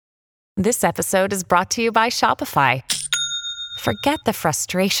This episode is brought to you by Shopify. Forget the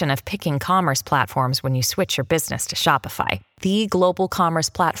frustration of picking commerce platforms when you switch your business to Shopify, the global commerce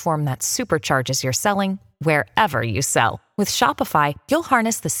platform that supercharges your selling wherever you sell. With Shopify, you'll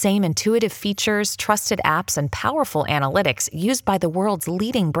harness the same intuitive features, trusted apps, and powerful analytics used by the world's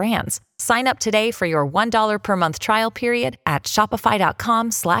leading brands. Sign up today for your $1 per month trial period at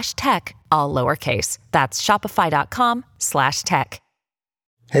shopify.com/tech, all lowercase. That's shopify.com/tech.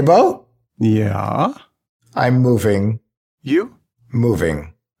 Hey, Bo? Yeah? I'm moving. You?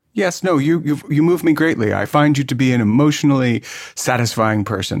 Moving. Yes, no, you move me greatly. I find you to be an emotionally satisfying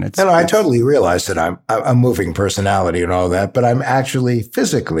person. I totally realize that I'm a moving personality and all that, but I'm actually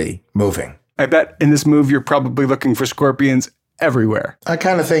physically moving. I bet in this move you're probably looking for scorpions everywhere. I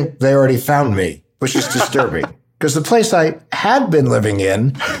kind of think they already found me, which is disturbing. Because the place I had been living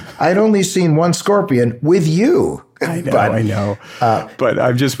in, I'd only seen one scorpion with you. I know. But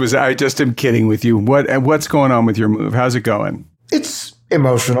I just am kidding with you. What's going on with your move? How's it going? It's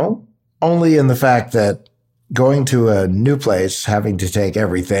emotional, only in the fact that going to a new place, having to take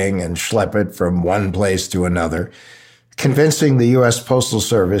everything and schlep it from one place to another, convincing the U.S. Postal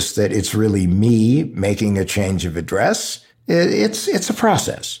Service that it's really me making a change of address, it's a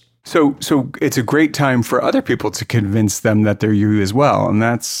process. So it's a great time for other people to convince them that they're you as well. And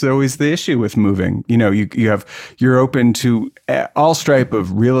that's always the issue with moving. You know, you're open to all stripe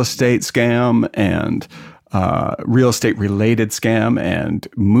of real estate scam and real estate related scam and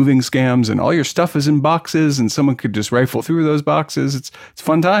moving scams, and all your stuff is in boxes and someone could just rifle through those boxes. It's a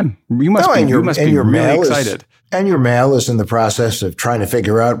fun time. You must be really excited. And your mail is in the process of trying to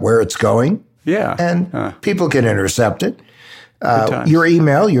figure out where it's going. Yeah. And people can intercept it. Your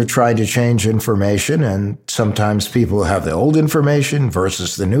email, you're trying to change information, and sometimes people have the old information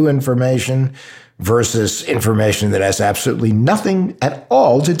versus the new information versus information that has absolutely nothing at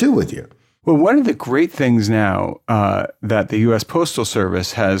all to do with you. Well, one of the great things now that the U.S. Postal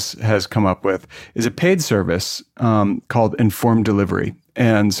Service has come up with is a paid service called Informed Delivery.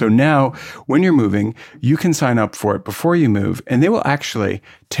 And so now when you're moving, you can sign up for it before you move, and they will actually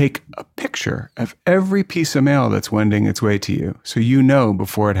take a picture of every piece of mail that's wending its way to you. So you know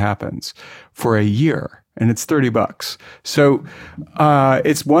before it happens for a year, and it's $30. So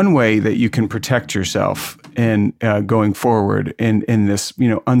it's one way that you can protect yourself in going forward in this,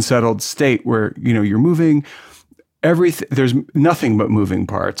 unsettled state where, you're moving there's nothing but moving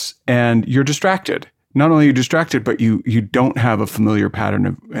parts and you're distracted. Not only are you distracted, but you don't have a familiar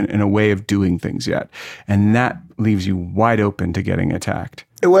pattern and a way of doing things yet. And that leaves you wide open to getting attacked.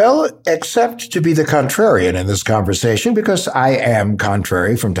 Well, except to be the contrarian in this conversation, because I am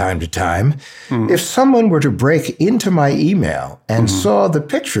contrary from time to time. If someone were to break into my email and saw the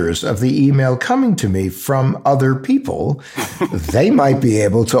pictures of the email coming to me from other people, they might be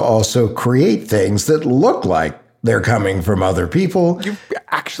able to also create things that look like they're coming from other people.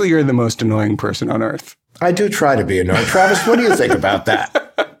 You're the most annoying person on earth. I do try to be annoying. Travis, what do you think about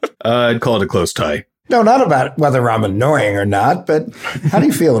that? I'd call it a close tie. No, not about whether I'm annoying or not, but how do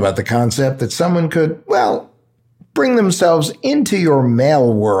you feel about the concept that someone could, bring themselves into your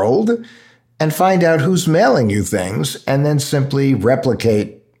mail world and find out who's mailing you things and then simply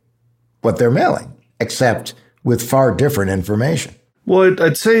replicate what they're mailing, except with far different information? Well,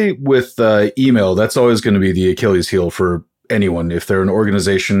 I'd say with email, that's always going to be the Achilles heel for anyone. If they're an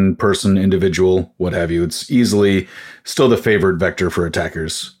organization, person, individual, what have you, it's easily still the favored vector for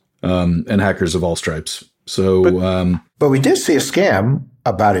attackers and hackers of all stripes. So, but we did see a scam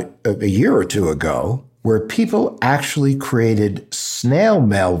about a year or two ago where people actually created snail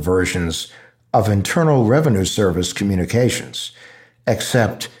mail versions of Internal Revenue Service communications,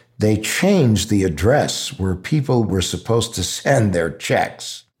 except they changed the address where people were supposed to send their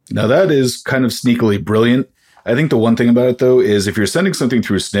checks. Now that is kind of sneakily brilliant. I think the one thing about it, though, is if you're sending something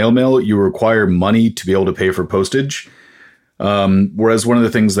through snail mail, you require money to be able to pay for postage. Whereas one of the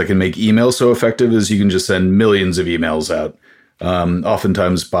things that can make email so effective is you can just send millions of emails out,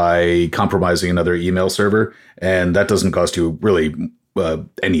 oftentimes by compromising another email server. And that doesn't cost you really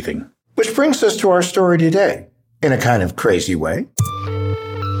anything. Which brings us to our story today, in a kind of crazy way.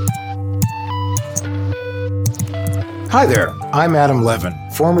 Hi there, I'm Adam Levin,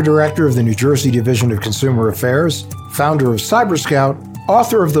 former director of the New Jersey Division of Consumer Affairs, founder of CyberScout,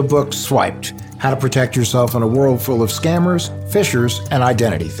 author of the book Swiped, How to Protect Yourself in a World Full of Scammers, Phishers, and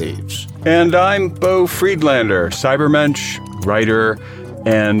Identity Thieves. And I'm Bo Friedlander, cybermensch, writer,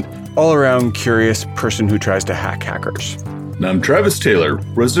 and all-around curious person who tries to hack hackers. And I'm Travis Taylor,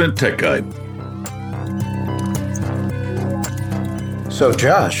 resident tech guy. So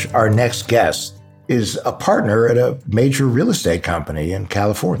Josh, our next guest, is a partner at a major real estate company in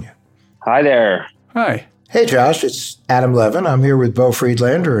California. Hi there. Hi. Hey, Josh, it's Adam Levin. I'm here with Beau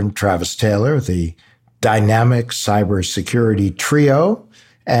Friedlander and Travis Taylor, the dynamic cybersecurity trio.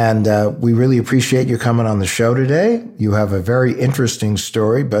 And we really appreciate you coming on the show today. You have a very interesting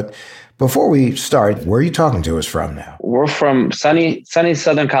story. But before we start, where are you talking to us from now? We're from sunny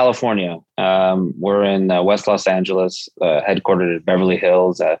Southern California. We're in West Los Angeles, headquartered at Beverly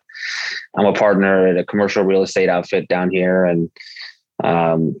Hills. I'm a partner at a commercial real estate outfit down here. And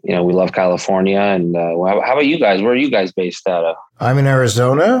we love California. And how about you guys? Where are you guys based out of? I'm in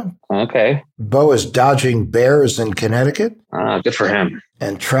Arizona. Okay. Beau is dodging bears in Connecticut. Good for him.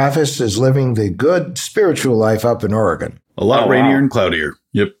 And Travis is living the good spiritual life up in Oregon. A lot rainier and cloudier.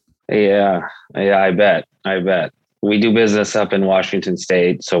 Yep. Yeah, I bet. We do business up in Washington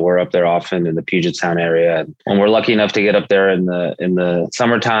State, so we're up there often in the Puget Sound area. And we're lucky enough to get up there in the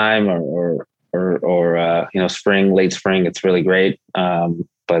summertime or spring, late spring. It's really great.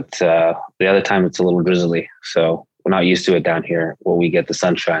 But the other time it's a little drizzly, so we're not used to it down here where we get the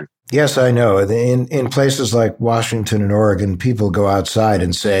sunshine. Yes, I know. In places like Washington and Oregon, people go outside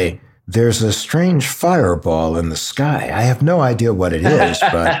and say, there's a strange fireball in the sky. I have no idea what it is,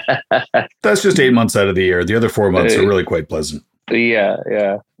 but... That's just 8 months out of the year. The other 4 months are really quite pleasant. Yeah,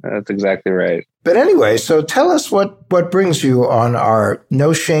 that's exactly right. But anyway, so tell us what brings you on our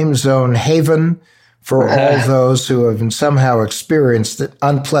no shame zone haven for all those who have somehow experienced an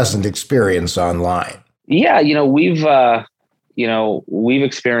unpleasant experience online. Yeah, we've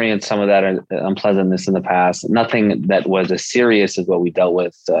experienced some of that unpleasantness in the past. Nothing that was as serious as what we dealt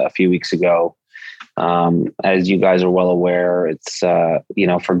with a few weeks ago. As you guys are well aware, it's,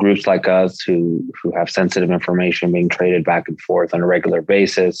 for groups like us who have sensitive information being traded back and forth on a regular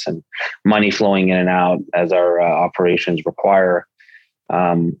basis and money flowing in and out as our operations require.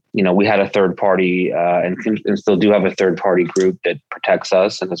 We had a third party and still do have a third party group that protects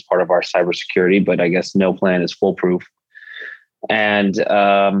us and is part of our cybersecurity, but I guess no plan is foolproof. And,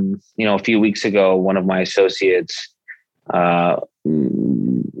 a few weeks ago, one of my associates,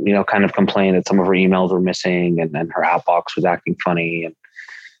 kind of complained that some of her emails were missing and then her outbox was acting funny.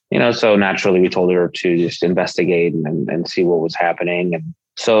 And, so naturally we told her to just investigate and see what was happening. And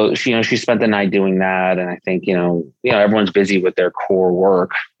so, she spent the night doing that. And I think, everyone's busy with their core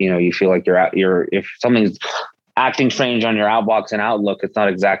work. You feel like if something's acting strange on your outbox and Outlook, it's not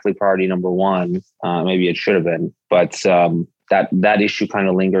exactly priority number one. Maybe it should have been, but, that issue kind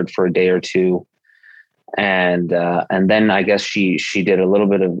of lingered for a day or two. And then I guess she did a little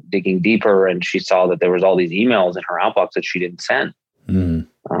bit of digging deeper and she saw that there was all these emails in her outbox that she didn't send. Mm.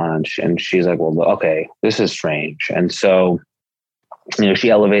 And she's like, well, okay, this is strange. And so, she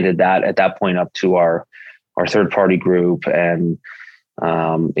elevated that at that point up to our third party group. And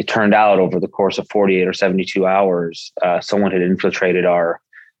it turned out over the course of 48 or 72 hours, someone had infiltrated our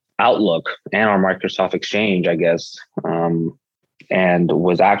Outlook and our Microsoft Exchange, I guess, and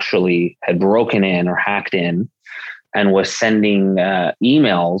had broken in or hacked in and was sending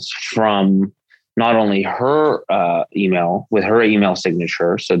emails from not only her email with her email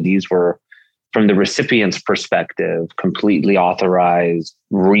signature. So these were from the recipient's perspective, completely authorized,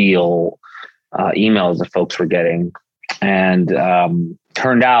 real emails that folks were getting. And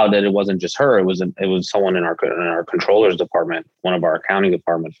turned out that it wasn't just her; it was someone in our controllers department, one of our accounting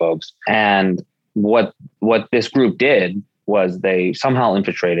department folks. And what this group did was they somehow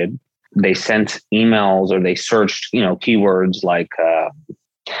infiltrated. They sent emails or they searched, keywords like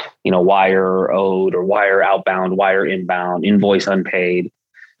wire owed or wire outbound, wire inbound, invoice unpaid.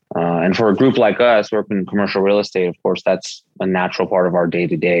 And for a group like us, working in commercial real estate, of course, that's a natural part of our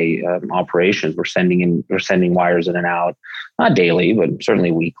day-to-day operations. We're sending wires in and out, not daily, but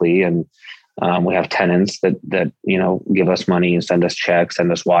certainly weekly. And we have tenants that give us money and send us checks,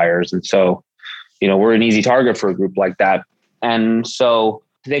 send us wires. And so, we're an easy target for a group like that. And so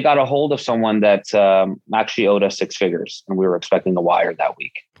they got a hold of someone that actually owed us 6 figures, and we were expecting a wire that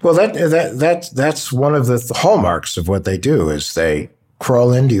week. Well, that's one of the hallmarks of what they do is they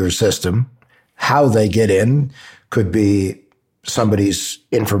crawl into your system. How they get in could be somebody's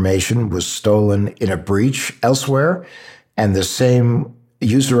information was stolen in a breach elsewhere, and the same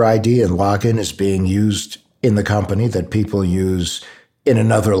user ID and login is being used in the company that people use in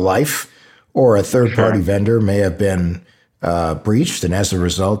another life, or a third-party vendor may have been breached, and as a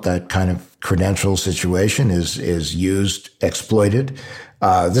result, that kind of credential situation is used, exploited.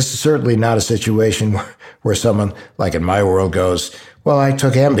 This is certainly not a situation where someone, like in my world, goes, well, I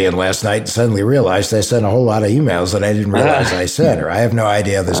took Ambien last night and suddenly realized I sent a whole lot of emails that I didn't realize I sent, or I have no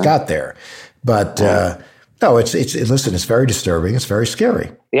idea how this got there. But no, listen, it's very disturbing. It's very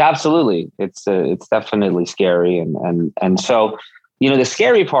scary. Yeah, absolutely. It's definitely scary. And so the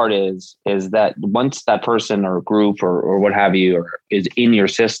scary part is that once that person or group or what have you is in your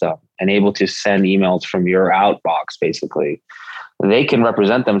system and able to send emails from your outbox, basically, they can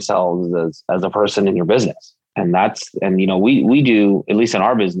represent themselves as a person in your business. And we do, at least in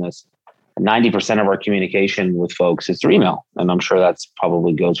our business, 90% of our communication with folks is through email. And I'm sure that's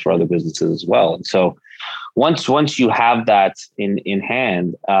probably goes for other businesses as well. And so once you have that in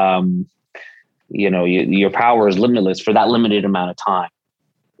hand, your power is limitless for that limited amount of time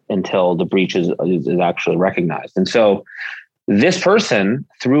until the breach is actually recognized. And so this person,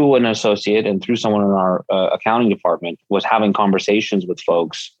 through an associate and through someone in our accounting department, was having conversations with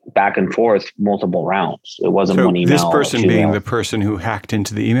folks back and forth multiple rounds. It wasn't one email. This person being the person who hacked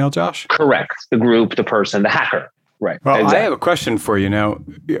into the email, Josh? Correct. The group, the person, the hacker. Right. Well, exactly. I have a question for you now.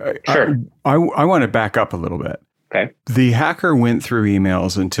 Sure. I want to back up a little bit. Okay. The hacker went through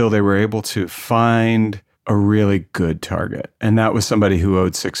emails until they were able to find a really good target. And that was somebody who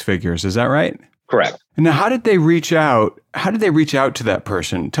owed 6 figures. Is that right? Correct. Now, how did they reach out? How did they reach out to that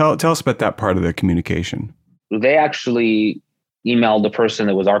person? Tell us about that part of the communication. They actually emailed the person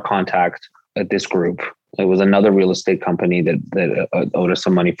that was our contact at this group. It was another real estate company that owed us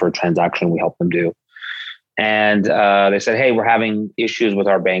some money for a transaction we helped them do. And they said, hey, we're having issues with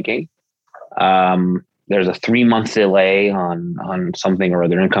our banking. There's a 3-month delay on something or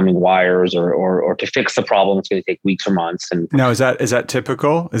other, incoming wires or to fix the problem. It's going to take weeks or months. And now, is that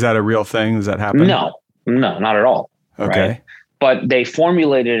typical? Is that a real thing? Does that happen? No, not at all. Okay. Right? But they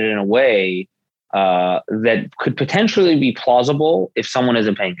formulated it in a way that could potentially be plausible if someone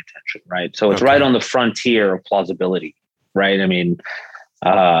isn't paying attention. Right. So it's right on the frontier of plausibility. Right. I mean,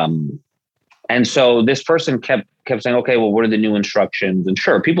 and so this person kept saying, okay, well, what are the new instructions? And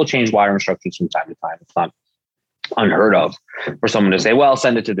sure, people change wire instructions from time to time. It's not unheard of for someone to say, well,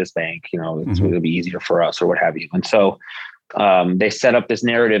 send it to this bank, it'll be easier for us or what have you. And so they set up this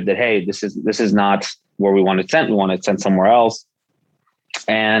narrative that, hey, this is not where we want it sent. We want it sent somewhere else.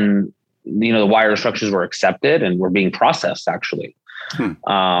 And, the wire instructions were accepted and were being processed actually.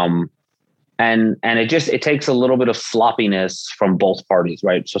 And it takes a little bit of sloppiness from both parties,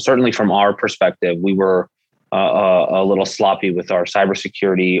 right? So certainly from our perspective, we were a little sloppy with our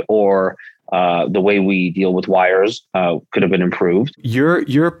cybersecurity, or the way we deal with wires could have been improved.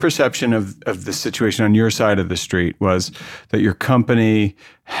 Your perception of the situation on your side of the street was that your company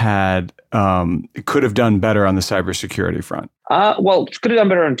could have done better on the cybersecurity front. Well, it could have done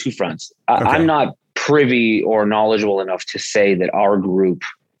better on 2 fronts. Okay. I'm not privy or knowledgeable enough to say that our group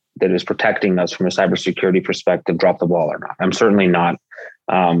that is protecting us from a cybersecurity perspective dropped the ball or not. I'm certainly not.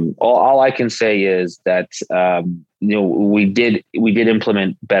 All I can say is that we did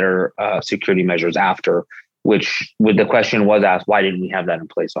implement better security measures after, which the question was asked, why didn't we have that in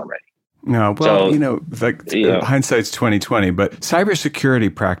place already? No, well, hindsight's 20/20, but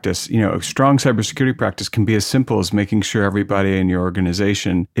cybersecurity practice, a strong cybersecurity practice can be as simple as making sure everybody in your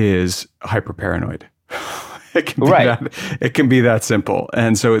organization is hyper paranoid. It can be that simple.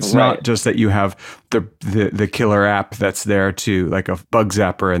 And so it's not just that you have the killer app that's there to, like a bug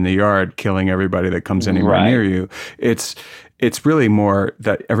zapper in the yard killing everybody that comes anywhere near you. It's really more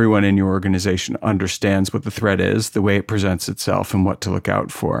that everyone in your organization understands what the threat is, the way it presents itself, and what to look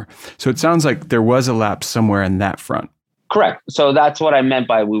out for. So it sounds like there was a lapse somewhere in that front. Correct. So that's what I meant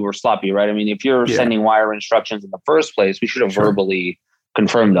by we were sloppy, right? I mean, if you're sending wire instructions in the first place, we should have verbally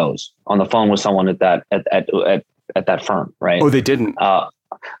confirmed those on the phone with someone at that firm, right? Oh, they didn't.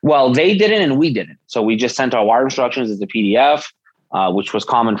 Well, they didn't, and we didn't. So we just sent our wire instructions as a PDF. Which was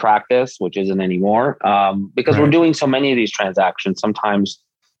common practice, which isn't anymore, because we're doing so many of these transactions. Sometimes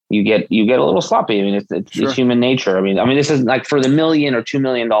you get a little sloppy. I mean, it's human nature. I mean, this is like for the $1 million or $2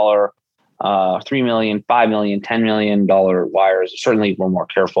 million, $3 million, $5 million, $10 million wires. Certainly, we're more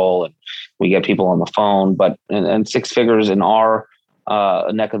careful, and we get people on the phone. But and 6 figures in our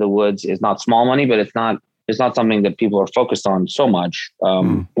neck of the woods is not small money, but it's not something that people are focused on so much,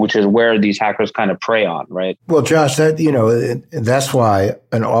 which is where these hackers kind of prey on, right? Well, Josh, that's why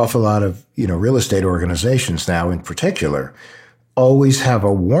an awful lot of, real estate organizations now in particular always have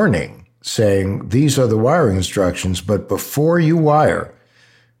a warning saying these are the wiring instructions, but before you wire,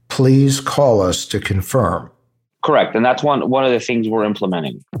 please call us to confirm. Correct. And that's one of the things we're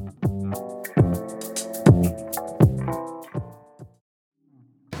implementing.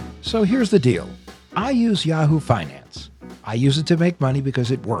 So here's the deal. I use Yahoo Finance. I use it to make money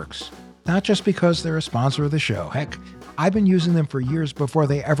because it works, not just because they're a sponsor of the show. Heck, I've been using them for years before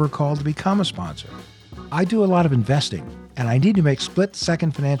they ever called to become a sponsor. I do a lot of investing, and I need to make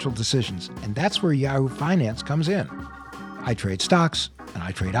split-second financial decisions, and that's where Yahoo Finance comes in. I trade stocks, and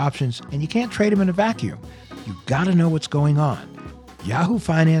I trade options, and you can't trade them in a vacuum. You've got to know what's going on. Yahoo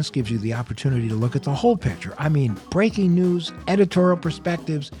Finance gives you the opportunity to look at the whole picture. I mean, breaking news, editorial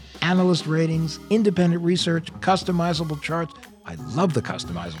perspectives, analyst ratings, independent research, customizable charts. I love the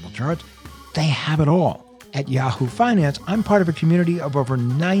customizable charts. They have it all. At Yahoo Finance, I'm part of a community of over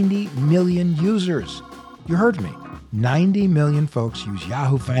 90 million users. You heard me. 90 million folks use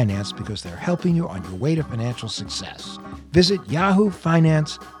Yahoo Finance because they're helping you on your way to financial success. Visit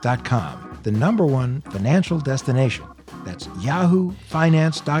yahoofinance.com, the #1 financial destination. That's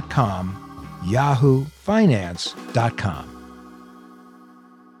yahoofinance.com, yahoofinance.com.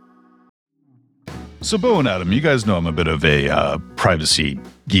 So, Bo and Adam, you guys know I'm a bit of a privacy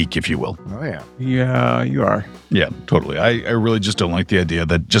geek, if you will. Oh, yeah. Yeah, you are. Yeah, totally. I really just don't like the idea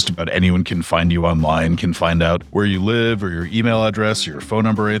that just about anyone can find you online, can find out where you live or your email address or your phone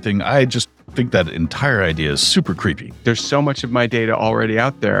number or anything. I just think that entire idea is super creepy. There's so much of my data already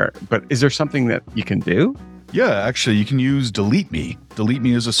out there, but is there something that you can do? Yeah, actually, you can use Delete Me. Delete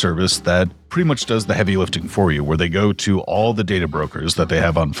Me is a service that pretty much does the heavy lifting for you, where they go to all the data brokers that they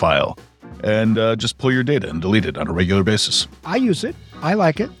have on file and just pull your data and delete it on a regular basis. I use it. I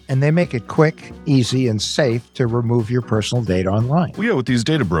like it. And they make it quick, easy, and safe to remove your personal data online. Well, yeah, with these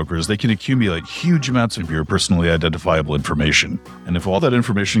data brokers, they can accumulate huge amounts of your personally identifiable information. And if all that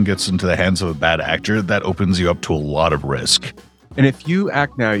information gets into the hands of a bad actor, that opens you up to a lot of risk. And if you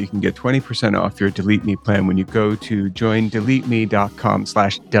act now, you can get 20% off your Delete Me plan when you go to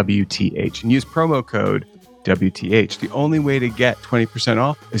joindeleteme.com/WTH and use promo code WTH. The only way to get 20%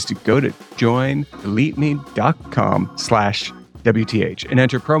 off is to go to joindeleteme.com/WTH and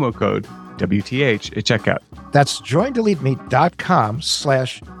enter promo code WTH at checkout. That's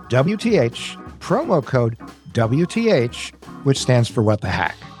joindeleteme.com/WTH, promo code WTH, which stands for What the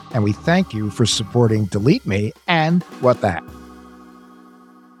Hack. And we thank you for supporting Delete Me and What the Hack.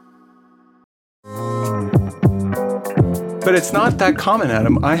 But it's not that common,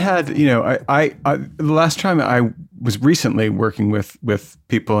 Adam. I had, I the last time I was recently working with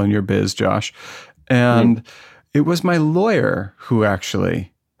people in your biz, Josh, and it was my lawyer who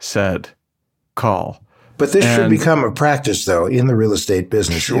actually said, call. But this should become a practice, though, in the real estate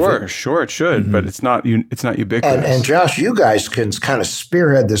business. Sure, it should, but it's not ubiquitous. And Josh, you guys can kind of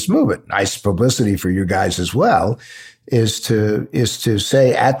spearhead this movement. Nice publicity for you guys as well. Is to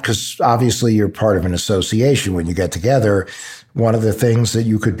say, because obviously you're part of an association when you get together, one of the things that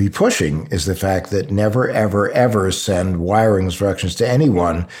you could be pushing is the fact that never, ever, ever send wiring instructions to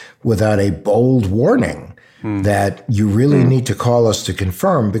anyone without a bold warning that you really need to call us to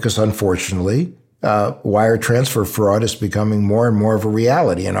confirm, because unfortunately, wire transfer fraud is becoming more and more of a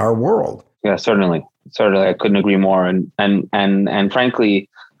reality in our world. Yeah, certainly. I couldn't agree more. And frankly,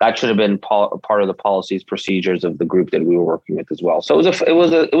 that should have been part of the policies, procedures of the group that we were working with as well. So it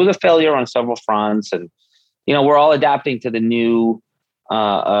was a failure on several fronts, and we're all adapting to the new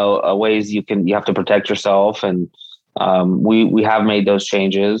ways you have to protect yourself, and we have made those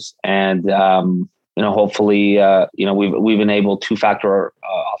changes, and hopefully we've enabled two-factor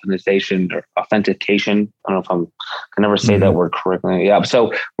authentication. I don't know if I can never say that word correctly. Yeah,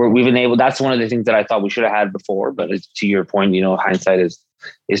 so we've enabled. That's one of the things that I thought we should have had before, but to your point, hindsight is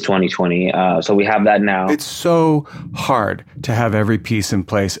 2020. So we have that now. It's so hard to have every piece in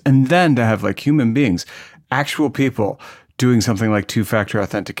place, and then to have like human beings, actual people doing something like two-factor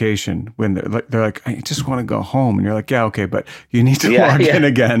authentication when they're like, I just want to go home. And you're like, yeah, okay, but you need to log in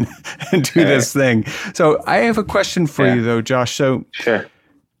again and do this thing. So I have a question for you though, Josh. So sure.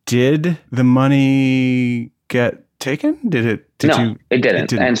 Did the money get taken? It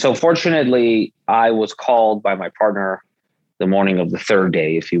didn't. And so fortunately, I was called by my partner the morning of the third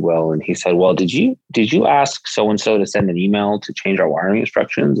day, if you will. And he said, well, did you ask so-and-so to send an email to change our wiring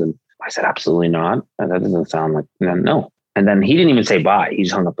instructions? And I said, absolutely not. And that doesn't sound like, no. And then he didn't even say bye. He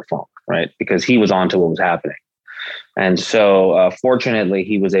just hung up the phone, right? Because he was on to what was happening. And so fortunately,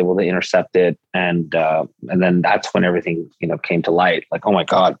 he was able to intercept it. And then that's when everything, came to light. Like, oh my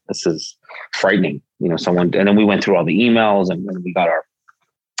God, this is frightening. And then we went through all the emails, and then we got our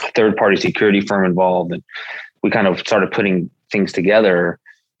third-party security firm involved. And we kind of started putting things together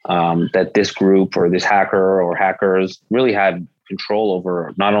that this group or this hacker or hackers really had control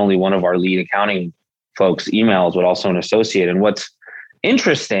over not only one of our lead accounting folks' emails, but also an associate. And what's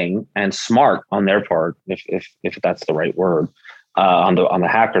interesting and smart on their part, if that's the right word, on the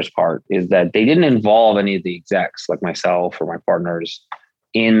hackers' part, is that they didn't involve any of the execs like myself or my partners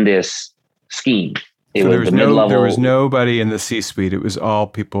in this scheme. There was nobody in the C-suite. It was all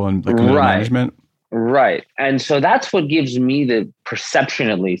people in management. Right. And so that's what gives me the perception,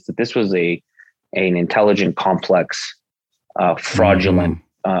 at least, that this was an intelligent, complex, fraudulent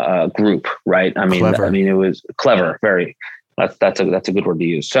group, right? Clever. It was clever, very. That's a good word to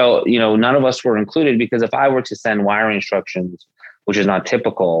use. So, none of us were included because if I were to send wiring instructions, which is not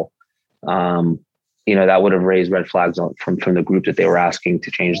typical, that would have raised red flags from the group that they were asking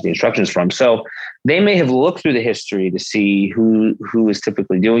to change the instructions from. So they may have looked through the history to see who is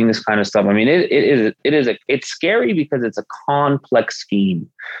typically doing this kind of stuff. I mean, it's scary because it's a complex scheme.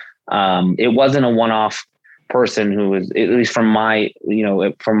 It wasn't a one-off person who was, at least from my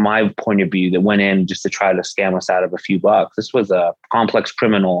point of view, that went in just to try to scam us out of a few bucks. This was a complex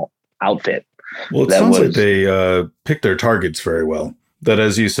criminal outfit. Well, it sounds like they picked their targets very well. That,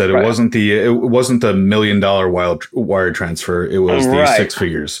 as you said, it wasn't the $1 million wire transfer. It was the six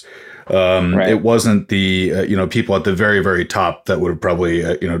figures. It wasn't the people at the very, very top that would have probably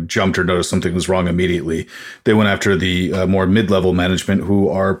jumped or noticed something was wrong immediately. They went after the more mid-level management who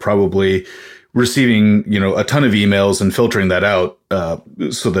are probably receiving a ton of emails and filtering that out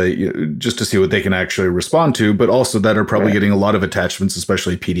so they just to see what they can actually respond to, but also that are probably getting a lot of attachments,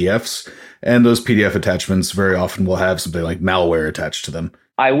 especially PDFs. And those PDF attachments very often will have something like malware attached to them.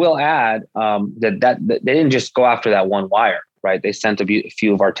 I will add that they didn't just go after that one wire, right? They sent a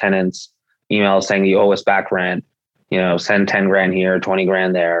few of our tenants emails saying you owe us back rent, send 10 grand here, 20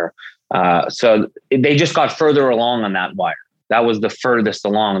 grand there. So they just got further along on that wire. That was the furthest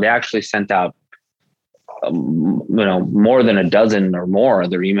along. They actually sent out, more than a dozen or more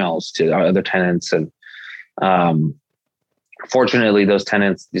other emails to our other tenants. And fortunately, those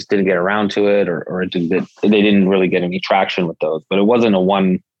tenants just didn't get around to it, or they didn't really get any traction with those. But it wasn't a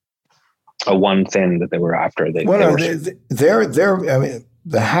one thing that they were after. The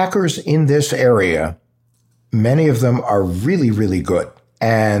hackers in this area, many of them are really, really good,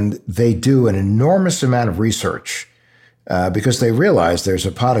 and they do an enormous amount of research. Because they realize there's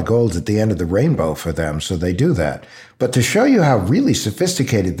a pot of gold at the end of the rainbow for them, so they do that. But to show you how really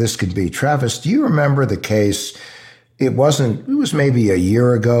sophisticated this can be, Travis, do you remember the case? It was maybe a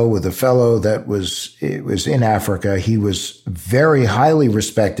year ago with a fellow it was in Africa. He was very highly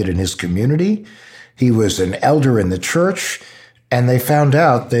respected in his community. He was an elder in the church, and they found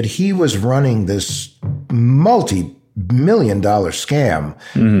out that he was running this multi-million-dollar scam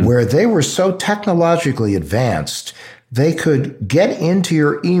where they were so technologically advanced they could get into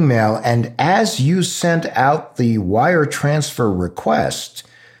your email, and as you sent out the wire transfer request,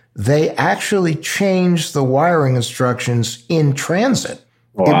 they actually changed the wiring instructions in transit.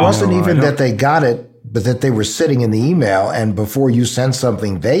 Wow. It wasn't even that they got it, but that they were sitting in the email, and before you sent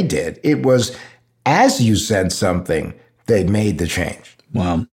something, they did. It was as you sent something, they made the change.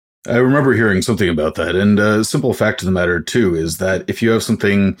 Wow. I remember hearing something about that. And a simple fact of the matter, too, is that if you have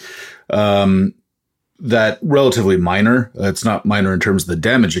something that relatively minor, it's not minor in terms of the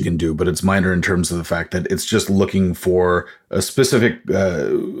damage it can do, but it's minor in terms of the fact that it's just looking for a specific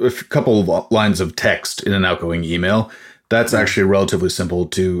a couple of lines of text in an outgoing email. That's actually relatively simple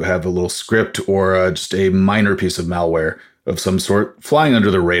to have a little script or just a minor piece of malware of some sort flying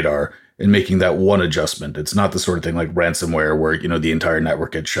under the radar and making that one adjustment. It's not the sort of thing like ransomware where, the entire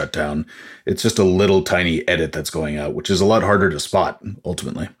network gets shut down. It's just a little tiny edit that's going out, which is a lot harder to spot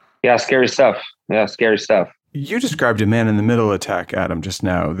ultimately. Yeah, scary stuff. You described a man-in-the-middle attack, Adam, just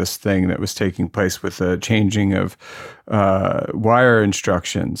now, this thing that was taking place with the changing of wire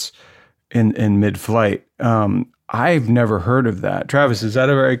instructions in mid-flight. I've never heard of that. Travis, is that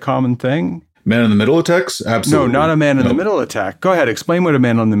a very common thing? Man-in-the-middle attacks? Absolutely. No, not a man-in-the-middle attack. Go ahead, explain what a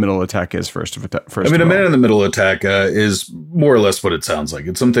man-in-the-middle attack is first. A man-in-the-middle attack is more or less what it sounds like.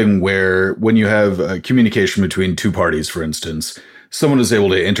 It's something where when you have communication between two parties, for instance, someone is able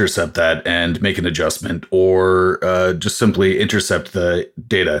to intercept that and make an adjustment or just simply intercept the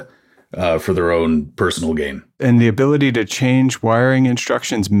data for their own personal gain. And the ability to change wiring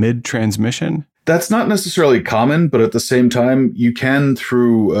instructions mid-transmission? That's not necessarily common, but at the same time, you can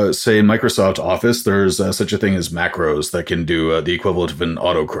through, say, Microsoft Office, there's such a thing as macros that can do the equivalent of an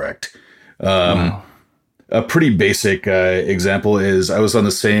autocorrect. Wow. A pretty basic example is I was on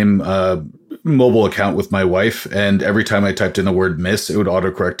the same mobile account with my wife, and every time I typed in the word miss, it would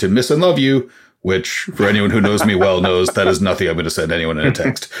autocorrect to miss and love you, which for anyone who knows me well knows that is nothing I'm going to send anyone in a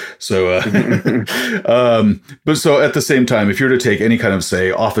text. So, but so at the same time, if you were to take any kind of, say,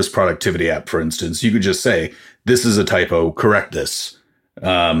 office productivity app, for instance, you could just say, this is a typo, correct this.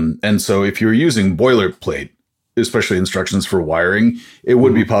 And so if you're using boilerplate, especially instructions for wiring, it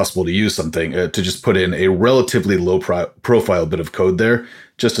would be possible to use something to just put in a relatively low profile bit of code there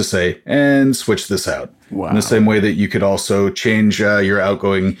just to say, and switch this out. Wow. In the same way that you could also change your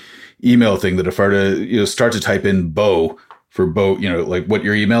outgoing email thing, that if I were to start to type in Bo for Bo, like what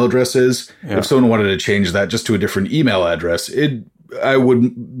your email address is, if someone wanted to change that just to a different email address, it'd I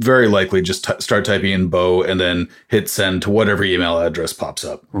would very likely just start typing in Bo and then hit send to whatever email address pops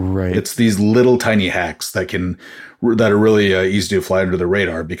up. Right. It's these little tiny hacks that are really easy to fly under the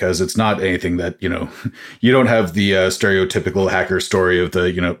radar, because it's not anything that, you don't have the stereotypical hacker story of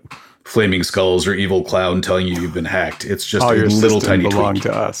the, flaming skulls or evil clown telling you you've been hacked. It's just all a your little tiny belong tweak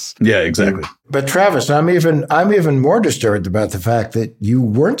to us. Yeah, exactly. But Travis, I'm even more disturbed about the fact that you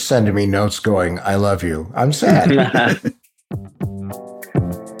weren't sending me notes going, "I love you." I'm sad.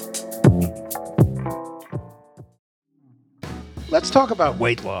 Let's talk about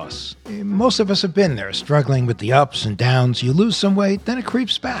weight loss. Most of us have been there, struggling with the ups and downs. You lose some weight, then it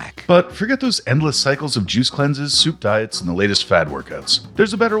creeps back. But forget those endless cycles of juice cleanses, soup diets, and the latest fad workouts.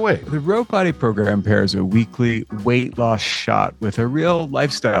 There's a better way. The Row Body Program pairs a weekly weight loss shot with a real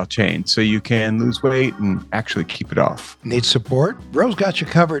lifestyle change so you can lose weight and actually keep it off. Need support? Row's got you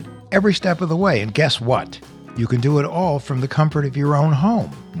covered every step of the way, and guess what? You can do it all from the comfort of your own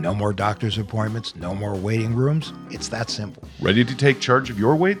home. No more doctor's appointments, no more waiting rooms. It's that simple. Ready to take charge of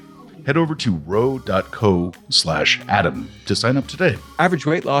your weight? Head over to row.co/Adam to sign up today. Average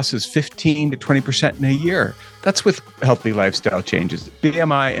weight loss is 15 to 20% in a year. That's with healthy lifestyle changes.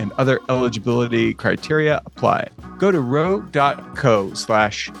 BMI and other eligibility criteria apply. Go to row.co/Adam.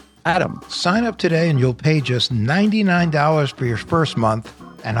 Sign up today and you'll pay just $99 for your first month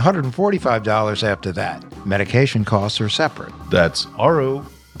and $145 after that. Medication costs are separate. That's ro.co/ADAM.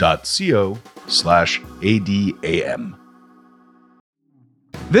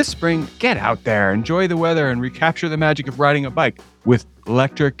 This spring, get out there, enjoy the weather, and recapture the magic of riding a bike with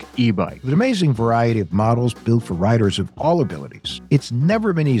electric e-bike. With an amazing variety of models built for riders of all abilities, it's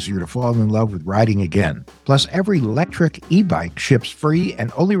never been easier to fall in love with riding again. Plus, every electric e-bike ships free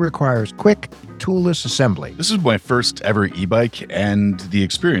and only requires quick, toolless assembly. This is my first ever e-bike, and the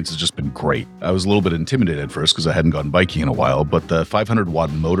experience has just been great. I was a little bit intimidated at first because I hadn't gone biking in a while, but the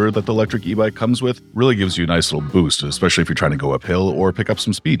 500-watt motor that the electric e-bike comes with really gives you a nice little boost, especially if you're trying to go uphill or pick up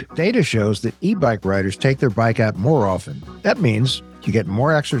some speed. Data shows that e-bike riders take their bike out more often. That means you get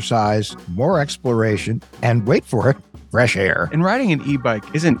more exercise, more exploration, and wait for it, fresh air. And riding an e-bike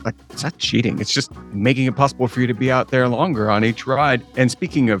it's not cheating. It's just making it possible for you to be out there longer on each ride. And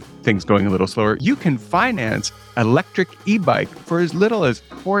speaking of things going a little slower, you can finance electric e-bike for as little as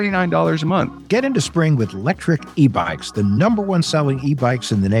 $49 a month. Get into spring with electric e-bikes, the #1 selling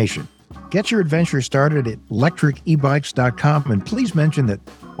e-bikes in the nation. Get your adventure started at electricebikes.com, and please mention that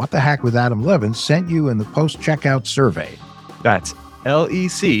What the Hack with Adam Levin sent you in the post-checkout survey. That's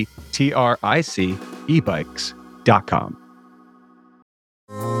LECTRIC ebikes.com.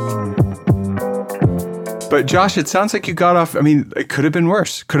 But Josh, it sounds like you got off. I mean, it could have been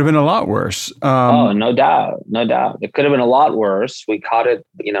worse. Could have been a lot worse. No doubt. It could have been a lot worse. We caught it,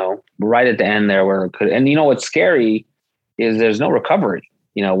 right at the end there where it could. And what's scary is there's no recovery.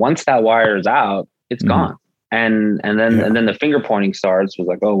 Once that wire is out, it's gone. And then the finger pointing starts. Was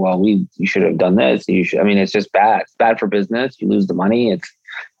like, oh well, you should have done this. It's just bad. It's bad for business. You lose the money. It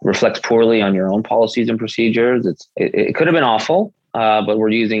reflects poorly on your own policies and procedures. It could have been awful, but we're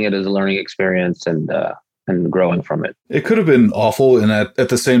using it as a learning experience and growing from it. It could have been awful, and at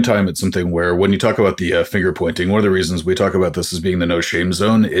the same time, it's something where when you talk about the finger pointing, one of the reasons we talk about this as being the no shame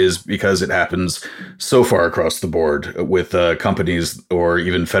zone is because it happens so far across the board with companies or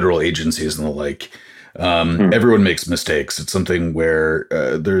even federal agencies and the like. Everyone makes mistakes. It's something where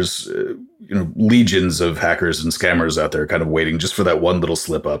there's legions of hackers and scammers out there kind of waiting just for that one little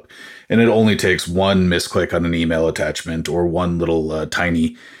slip up, and it only takes one misclick on an email attachment or one little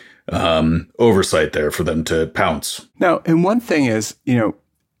tiny oversight there for them to pounce. Now, and one thing is,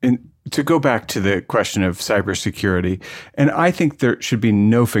 to go back to the question of cybersecurity, and I think there should be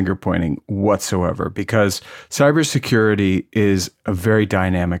no finger pointing whatsoever, because cybersecurity is a very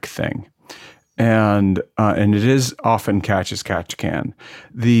dynamic thing. And it is often catch as catch can.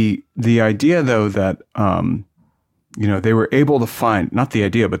 The idea, though, that they were able to find, not the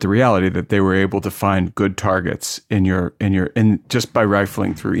idea, but the reality that they were able to find good targets in just by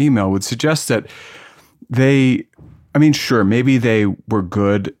rifling through email would suggest that sure, maybe they were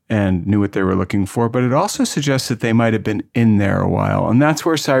good and knew what they were looking for, but it also suggests that they might have been in there a while. And that's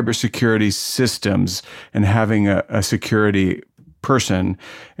where cybersecurity systems and having a security person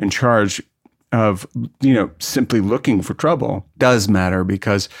in charge of, simply looking for trouble does matter,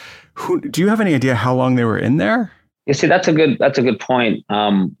 because do you have any idea how long they were in there? You see, that's a good point.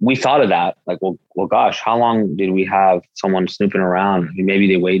 We thought of that, like, well, gosh, how long did we have someone snooping around? Maybe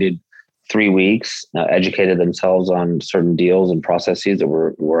they waited 3 weeks, educated themselves on certain deals and processes that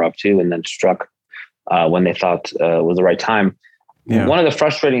we're up to, and then struck when they thought was the right time. Yeah. One of the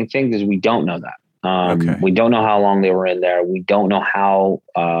frustrating things is we don't know that. Okay. We don't know how long they were in there. We don't know how,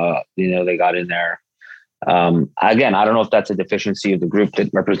 they got in there. Again, I don't know if that's a deficiency of the group that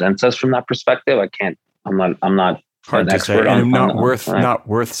represents us from that perspective. I'm not hard an to expert say, and not on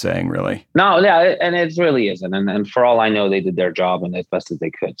worth saying, really. No, yeah, and it really isn't. And for all I know, they did their job and as best as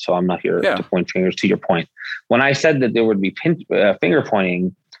they could. So I'm not here to point fingers. To your point, when I said that there would be finger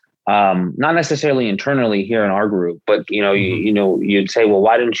pointing, not necessarily internally here in our group, but you'd say, well,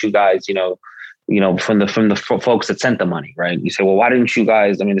 why didn't you guys, from the folks that sent the money, right? You say, well, why didn't you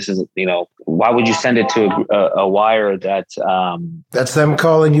guys? I mean, this is, why would you send it to a wire that? That's them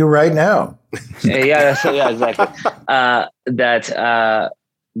calling you right now. Yeah, exactly. Why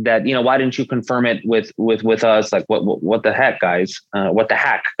didn't you confirm it with us? Like, what the heck, guys? What the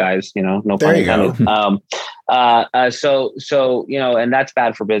heck, guys? No there you go. And that's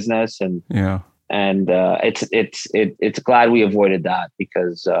bad for business, and it's glad we avoided that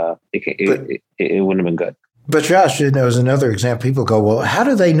because it wouldn't have been good. But Josh, there was another example. People go, well, how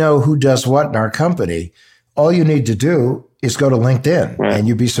do they know who does what in our company? All you need to do is go to LinkedIn, and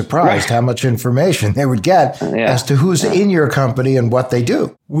you'd be surprised how much information they would get as to who's in your company and what they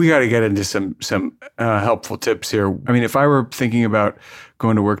do. We got to get into some helpful tips here. I mean, if I were thinking about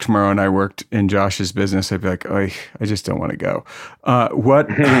going to work tomorrow and I worked in Josh's business, I'd be like, I just don't want to go.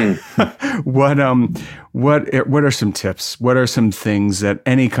 What are some tips? What are some things that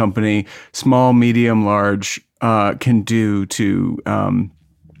any company, small, medium, large, can do to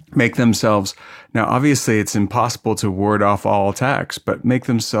make themselves, now obviously it's impossible to ward off all attacks, but make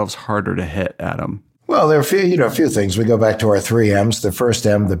themselves harder to hit, Adam? Well, there are a few things. We go back to our 3 M's. The first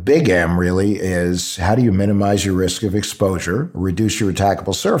M, the big M really, is how do you minimize your risk of exposure, reduce your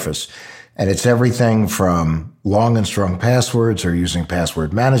attackable surface? And it's everything from long and strong passwords or using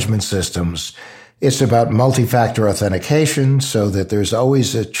password management systems. It's about multi-factor authentication so that there's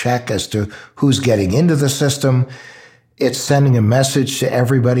always a check as to who's getting into the system. It's sending a message to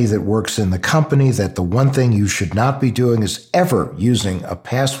everybody that works in the company that the one thing you should not be doing is ever using a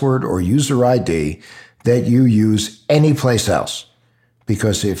password or user ID that you use anyplace else.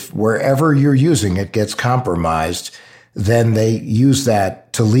 Because if wherever you're using it gets compromised, then they use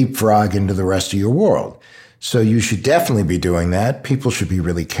that to leapfrog into the rest of your world. So you should definitely be doing that. People should be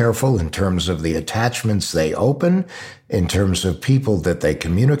really careful in terms of the attachments they open, in terms of people that they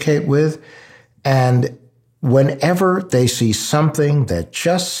communicate with. And whenever they see something that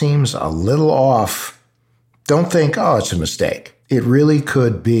just seems a little off, don't think, oh, it's a mistake. It really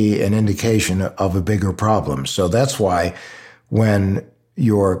could be an indication of a bigger problem. So that's why when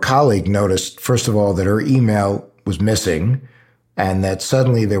your colleague noticed, first of all, that her email was missing and that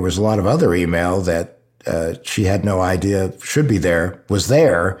suddenly there was a lot of other email that she had no idea should be there, was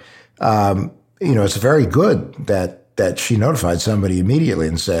there, it's very good that she notified somebody immediately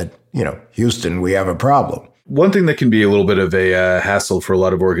and said, Houston, we have a problem. One thing that can be a little bit of a hassle for a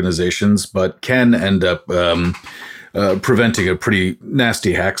lot of organizations, but can end up preventing a pretty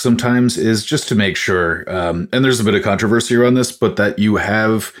nasty hack sometimes, is just to make sure, and there's a bit of controversy around this, but that you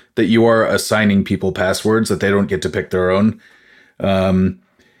are assigning people passwords, that they don't get to pick their own.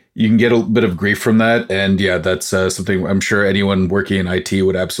 You can get a bit of grief from that. And that's something I'm sure anyone working in IT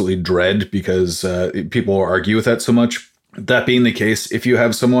would absolutely dread because people argue with that so much. That being the case, if you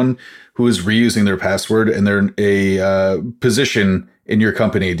have someone who is reusing their password and they're in a position in your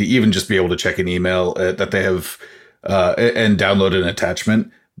company to even just be able to check an email that they have and download an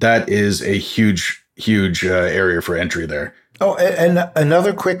attachment, that is a huge area for entry there. Oh, and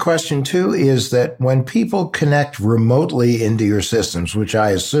another quick question, too, is that when people connect remotely into your systems, which I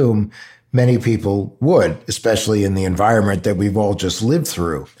assume many people would, especially in the environment that we've all just lived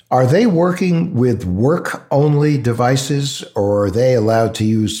through, are they working with work-only devices, or are they allowed to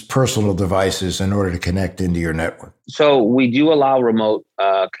use personal devices in order to connect into your network? So we do allow remote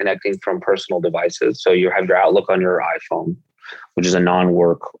connecting from personal devices. So you have your Outlook on your iPhone, which is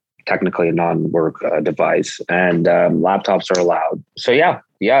technically a non-work device, and laptops are allowed. So yeah,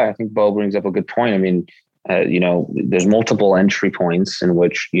 I think Bo brings up a good point. I mean, there's multiple entry points in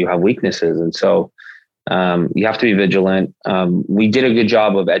which you have weaknesses. And so you have to be vigilant. We did a good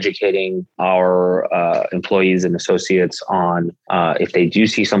job of educating our employees and associates on if they do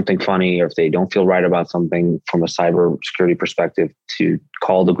see something funny or if they don't feel right about something from a cybersecurity perspective, to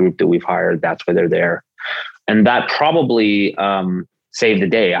call the group that we've hired. That's why they're there. And that probably saved the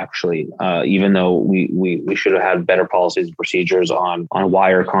day, actually, even though we should have had better policies and procedures on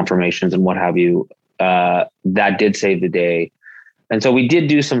wire confirmations and what have you. That did save the day. And so we did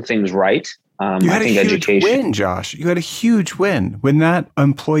do some things right. You had a huge win, Josh. You had a huge win when that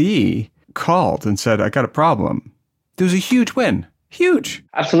employee called and said, I got a problem. There was a huge win. Huge.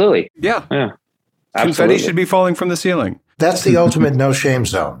 Absolutely. Yeah. Confetti should be falling from the ceiling. That's the ultimate no shame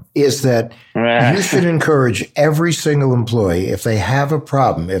zone, is that you should encourage every single employee, if they have a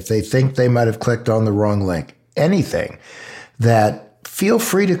problem, if they think they might have clicked on the wrong link, anything, that feel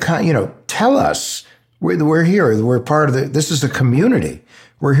free to, tell us. We're here. We're part of this is a community.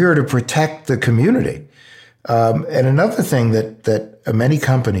 We're here to protect the community. And another thing that many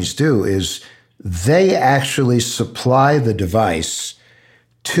companies do is they actually supply the device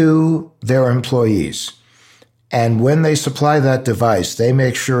to their employees. And when they supply that device, they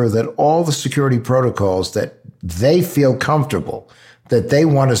make sure that all the security protocols that they feel comfortable, that they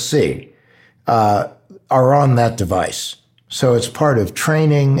want to see, are on that device. So it's part of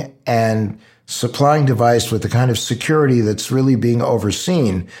training and supplying device with the kind of security that's really being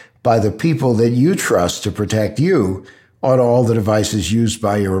overseen by the people that you trust to protect you on all the devices used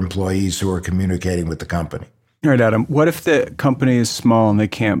by your employees who are communicating with the company. All right, Adam, what if the company is small and they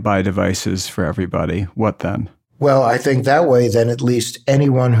can't buy devices for everybody? What then? Well, I think that way, then at least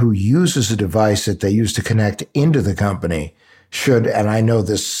anyone who uses a device that they use to connect into the company should, and I know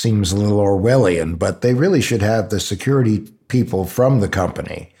this seems a little Orwellian, but they really should have the security people from the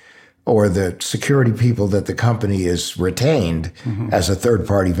company or the security people that the company is retained as a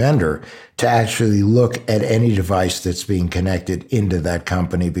third-party vendor to actually look at any device that's being connected into that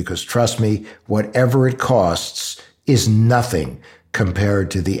company, because trust me, whatever it costs is nothing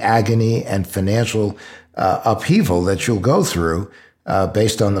compared to the agony and financial upheaval that you'll go through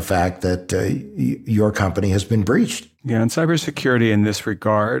based on the fact that your company has been breached. Yeah, and cybersecurity in this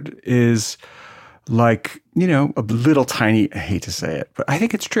regard is like, a little tiny, I hate to say it, but I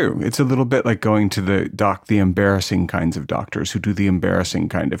think it's true. It's a little bit like going to the embarrassing kinds of doctors who do the embarrassing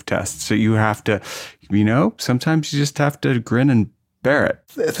kind of tests. So you have to, sometimes you just have to grin and bear it.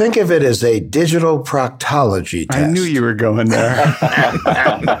 Think of it as a digital proctology test. I knew you were going there.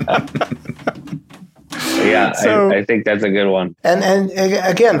 Yeah, so, I think that's a good one. And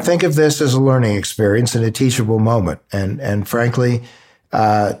again, think of this as a learning experience and a teachable moment. And frankly,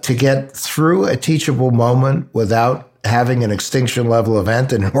 to get through a teachable moment without having an extinction level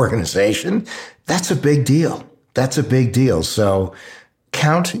event in an organization, that's a big deal. That's a big deal. So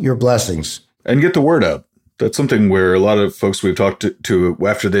count your blessings. And get the word out. That's something where a lot of folks we've talked to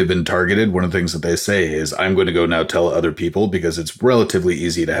after they've been targeted, one of the things that they say is, I'm going to go now tell other people, because it's relatively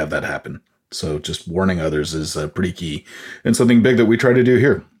easy to have that happen. So just warning others is pretty key, and something big that we try to do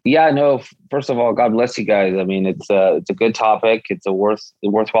here. Yeah, no, first of all, God bless you guys. I mean, it's a good topic. It's a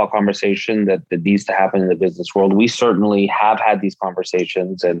worthwhile conversation that needs to happen in the business world. We certainly have had these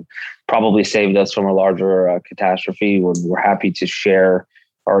conversations and probably saved us from a larger catastrophe. We're happy to share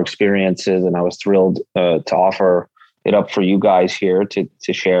our experiences, and I was thrilled to offer it up for you guys here to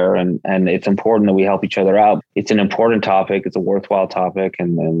share. And it's important that we help each other out. It's an important topic. It's a worthwhile topic.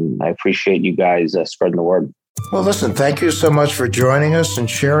 And I appreciate you guys spreading the word. Well, listen, thank you so much for joining us and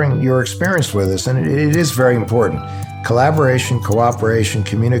sharing your experience with us. And it is very important. Collaboration, cooperation,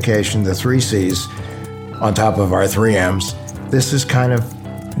 communication, the 3 C's on top of our 3 M's. This is kind of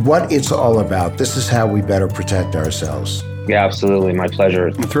what it's all about. This is how we better protect ourselves. Yeah, absolutely. My pleasure.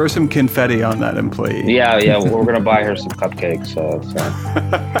 And throw some confetti on that employee. Yeah. We're going to buy her some cupcakes. So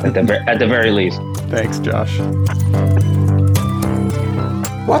at the very least. Thanks, Josh.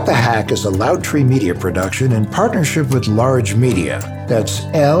 What the Hack is a Loudtree Media production in partnership with Large Media. That's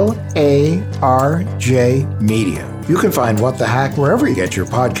LARJ Media. You can find What the Hack wherever you get your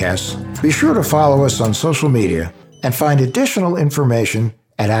podcasts. Be sure to follow us on social media and find additional information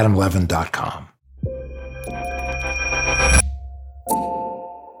at adamlevin.com.